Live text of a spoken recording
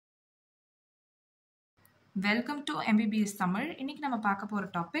Welcome to MBBS Thamizh. இன்னைக்கு நம்ம பார்க்க போற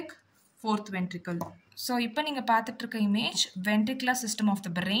டாபிக் fourth ventricle. So இப்போ நீங்க பார்த்துட்டு இருக்க image ventricular system of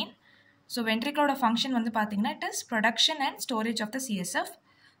the brain. So ventricle function வந்து பாத்தீங்கன்னா it is production and storage of the CSF.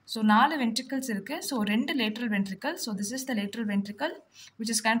 So 4 ventricles இருக்கு. So 2 lateral ventricle. So this is the lateral ventricle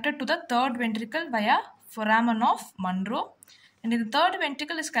which is connected to the third ventricle via foramen of Monro. And the third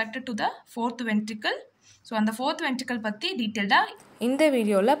ventricle is connected to the fourth ventricle. So அந்த fourth ventricle பத்தி டீடைல்டா இந்த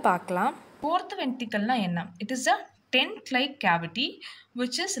வீடியோல பார்க்கலாம். Fourth ventricle na enna? It is a tent-like cavity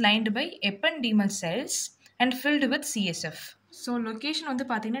which is lined by ependymal cells and filled with CSF. So location வந்து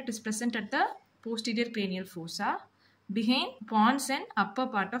பாத்தீங்கன்னா it is present at the posterior cranial fossa behind pons and upper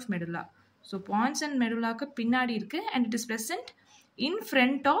part of medulla. So pons and medulla க்கு பின்னாடி இருக்கு and it is present in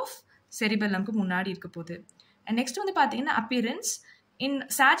front of cerebellum க்கு முன்னாடி இருக்க போகுது. And next வந்து பாத்தீங்கன்னா appearance in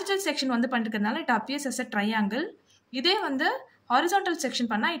sagittal section வந்து பண்ணிருக்கிறதுனால it appears as a triangle. இதே வந்து horizontal section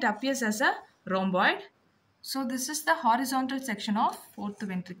panna it appears as a rhomboid. So this is the horizontal section of fourth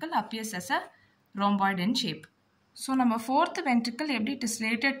ventricle appears as a rhomboid in shape. So நம்ம fourth ventricle எப்படி it is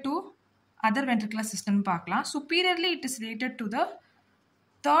related to other ventricular system பார்க்கலாம். Superiorly it is related to the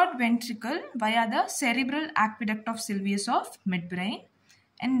third ventricle via the cerebral aqueduct of Sylvius of midbrain,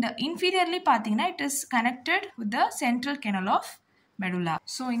 and inferiorly பாத்தீங்கன்னா it is connected with the central canal of medulla.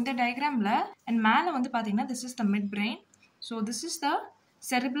 So இந்த diagramல and மேல வந்து பாத்தீங்கன்னா this is the midbrain. So this is the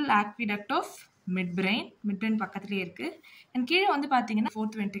cerebral aqueduct of midbrain. Midbrain பக்கத்திலே இருக்கு. And கீழே வந்து பாத்தீங்கன்னா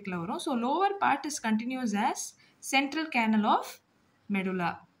fourth ventricle வரும். So lower part is continuous as central canal of medulla.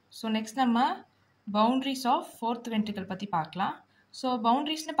 So next நம்ம boundaries of fourth ventricle பத்தி பார்க்கலாம். So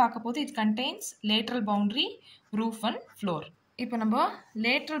boundaries னு பார்க்கும்போது it contains lateral boundary, roof and floor. இப்போ நம்ம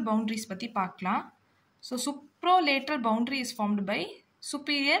lateral boundaries பத்தி பார்க்கலாம். So supralateral boundary is formed by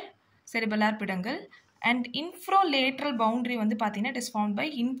superior cerebellar peduncle. And infrolateral boundary வந்து பாத்தீங்கன்னா it is formed by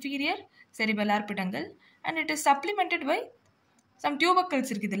inferior cerebellar peduncle and it is supplemented by some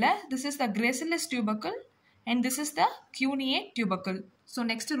tubercles இருக்குதுல. This is the gracilis tubercle and this is the cuneate tubercle. So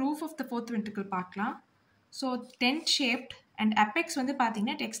next roof of the fourth ventricle பார்க்கலாம். So tent shaped and apex வந்து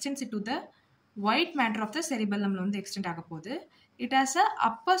பாத்தீங்கன்னா it extends to the white matter of the cerebellum ல வந்து extend ஆக போகுது. It has a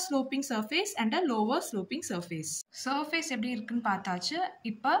upper sloping surface and a lower sloping surface. Surface எப்படி இருக்குன்னு பார்த்தாச்சு.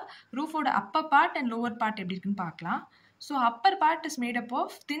 இப்போ roof ஓட upper part and lower part எப்படி இருக்குன்னு பார்க்கலாம். So upper part is made up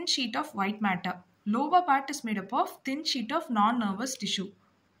of thin sheet of white matter. Lower part is made up of thin sheet of non-nervous tissue.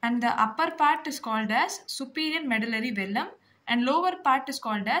 And the upper part is called as superior medullary velum and lower part is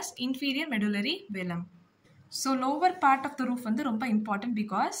called as inferior medullary velum. So lower part of the roof வந்து ரொம்ப important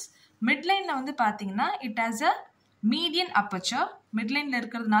because midlineல வந்து பார்த்தீங்கன்னா it has a median aperture. Midline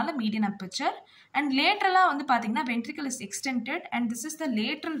இருக்கிறதுனால median aperture and laterally வந்து பார்த்தீங்கன்னா ventricle is extended and this is the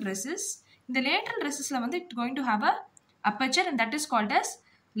lateral recess. இந்த lateral recessல வந்து it going to have a aperture and that is called as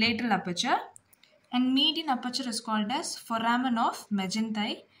lateral aperture, and median aperture is called as foramen of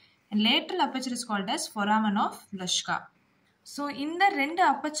megenthai and lateral aperture is called as foramen of Luschka. So இந்த ரெண்டு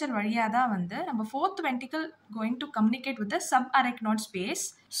aperture வழியா தான் வந்து நம்ம fourth ventricle going to communicate with the subarachnoid space.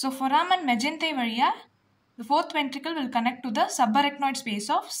 So foramen megenthai வழியா the fourth ventricle will connect to the subarachnoid space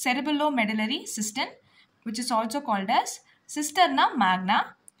of cerebellomedullary system which is also called as cisterna magna,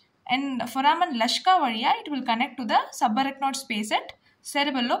 and foramen Luschka வழியா it will connect to the subarachnoid space at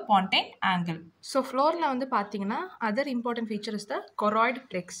cerebellopontine angle. So floorல வந்து பாத்தீங்கன்னா other important feature is the choroid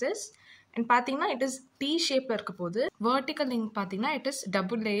plexus and பாத்தீங்கன்னா it is T shape இருக்க போகுது. Vertical limb பாத்தீங்கன்னா it is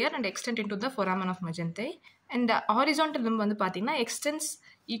double layer and extend into the foramen of megenthai, and horizontal limb வந்து பாத்தீங்கன்னா extends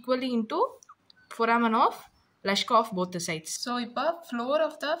equally into foramen of Luschka of both the sides. So இப்போ floor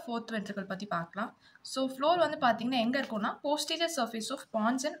of the fourth ventricle பத்தி பார்க்கலாம். So floor வந்து பாத்தீங்கன்னா எங்க இருக்கும்னா posterior surface of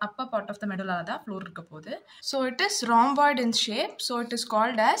pons and upper part of the medulla தான் floor இருக்க போகுது. So it is rhomboid in shape. So it is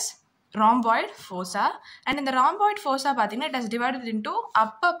called as rhomboid fossa, and in the rhomboid fossa பாத்தீங்கன்னா it has divided into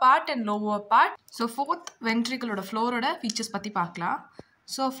upper part and lower part. So fourth ventricle ஓட floor ஓட features பத்தி பார்க்கலாம்.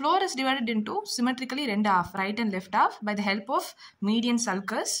 So floor is divided into symmetrically ரெண்டு half, right and left half, by the help of median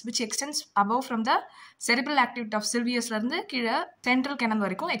sulcus which extends above from the cerebral aqueduct of Sylvius ல இருந்து கீழே central canal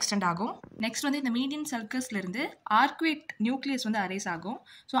வரைக்கும் extend ஆகும். Next வந்து இந்த median sulcus ல இருந்து arcuate nucleus வந்து arise ஆகும்.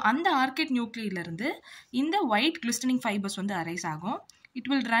 So அந்த arcuate nuclei ல இருந்து இந்த white glistening fibers வந்து arise ஆகும். It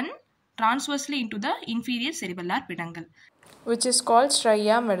will run transversely into the inferior cerebellar peduncle which is called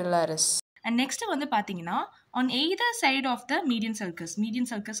stria medullaris. And next வந்து பாத்தீங்கன்னா on either side of the median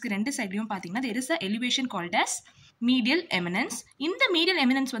sulcusக்கு ரெண்டு சைடுலயும் பாத்தீங்கன்னா there is a elevation called as medial eminence. இந்த medial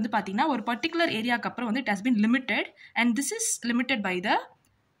eminence வந்து பாத்தீங்கன்னா ஒரு particular ஏரியாக்கு அப்புறம் வந்து it has been limited and this is limited by the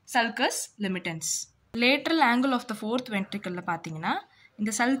sulcus limitans. Lateral angle of the fourth ventricle பாத்தீங்கன்னா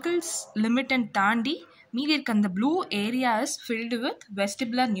இந்த sulcus limitant தாண்டி மீதி இருக்க அந்த blue area is filled with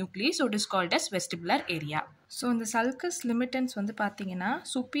vestibular nucleus, so it is called as vestibular area. So இந்த சல்கஸ் லிமிட்டன்ஸ் வந்து பார்த்தீங்கன்னா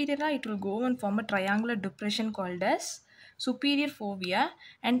சுப்பீரியராக it will go and form a triangular depression called as superior fovea,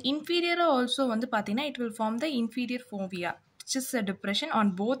 and inferior also வந்து பார்த்தீங்கன்னா it will form the inferior fovea, which is a depression on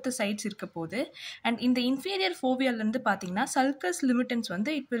both the sides இருக்க போது. and இந்த inferior fovea இருந்து பார்த்தீங்கன்னா sulcus limitans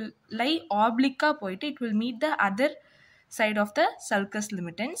வந்து it will lie oblique போயிட்டு it will meet the other side of the sulcus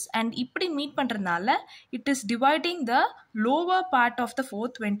limitans, and இப்படி meet பண்ணுறதுனால it is dividing the lower part of the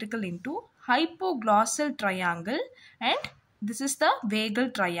fourth ventricle into hypoglossal triangle, and this is the vagal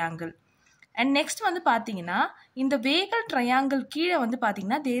triangle. And next வந்து பார்த்தீங்கன்னா இந்த vagal triangle கீழே வந்து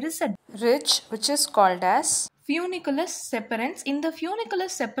பார்த்தீங்கன்னா there is a ridge which is called as funiculus separans. இந்த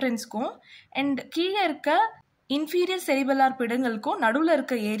funiculus separans-க்கும் and கீழே இருக்க inferior cerebellar பிடங்களுக்கும் நடுவில்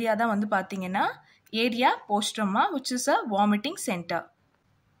இருக்க ஏரியா தான் வந்து பார்த்தீங்கன்னா area போஸ்ட்ரமா, which is a vomiting center.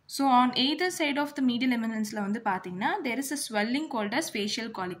 So on either side of the medial eminence வந்து பார்த்தீங்கன்னா there is a swelling called as facial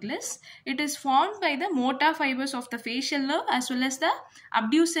colliculus. It is formed by the motor fibers of the facial nerve as well as the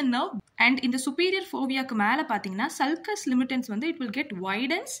abducens nerve. And in the superior foveaக்கு மேலே பார்த்தீங்கன்னா sulcus limitans வந்து it will get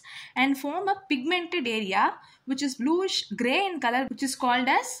widens and form a pigmented area which is bluish gray in color, which is called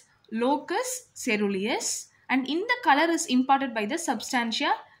as locus ceruleus, and in the color is imparted by the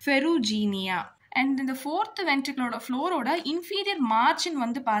substantia ferruginea. And in the fourth ventricle floor oda inferior margin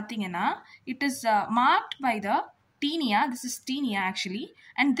வந்து பார்த்தீங்கன்னா it is marked by the tinea. This is tinea actually,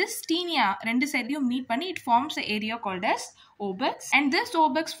 and this tinea ரெண்டு சைட்லையும் meet பண்ணி it forms the area called as obex, and this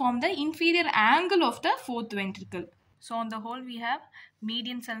obex form the inferior angle of the fourth ventricle. So on the whole we have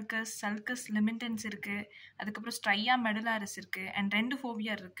median sulcus, sulcus limitans இருக்கு, அதுக்கப்புறம் stria medullaris இருக்கு, and ரெண்டு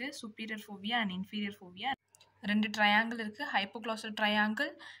fovea இருக்கு, superior fovea and inferior fovea. ரெண்டு triangle இருக்குது, ஹைப்போக்ளாசல் triangle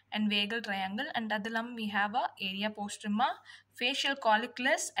and vagal triangle, and அது இல்லாமல் we have a area போஸ்ட்ரமா, facial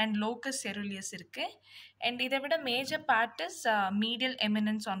காலிகுலஸ் and locus coeruleus இருக்குது. அண்ட் இதை விட major part is medial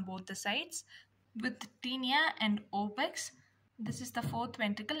eminence on both the sides with Taenia and opex. This is the fourth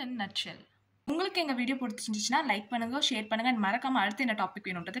ventricle in nutshell. உங்களுக்கு எங்கள் video பிடிச்சிருந்துச்சுன்னா like பண்ணுங்கள், share பண்ணுங்கள், and மறக்காமல் அடுத்து என்ன டாபிக்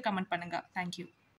வேணுன்றது கமெண்ட் பண்ணுங்கள். தேங்க்யூ.